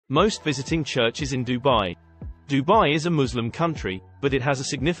Most visiting churches in Dubai. Dubai is a Muslim country, but it has a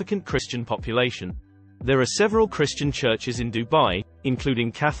significant Christian population. There are several Christian churches in Dubai,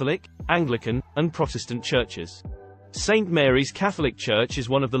 including Catholic, Anglican, and Protestant churches. St. Mary's Catholic Church is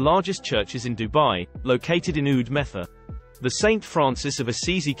one of the largest churches in Dubai, located in Oud Metha. The St. Francis of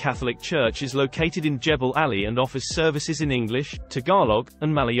Assisi Catholic Church is located in Jebel Ali and offers services in English, Tagalog,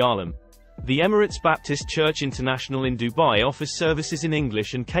 and Malayalam. The Emirates Baptist Church International in Dubai offers services in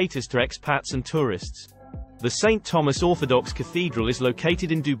English and caters to expats and tourists. The St. Thomas Orthodox Cathedral is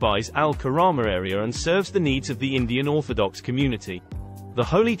located in Dubai's Al Karama area and serves the needs of the Indian Orthodox community. The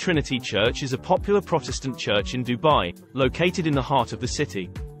Holy Trinity Church is a popular Protestant church in Dubai, located in the heart of the city.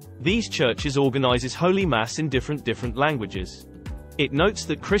 These churches organizes Holy Mass in different languages. It notes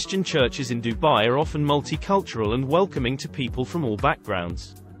that Christian churches in Dubai are often multicultural and welcoming to people from all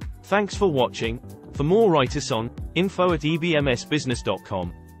backgrounds. Thanks for watching. For more, write us on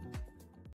info@ebmsbusiness.com.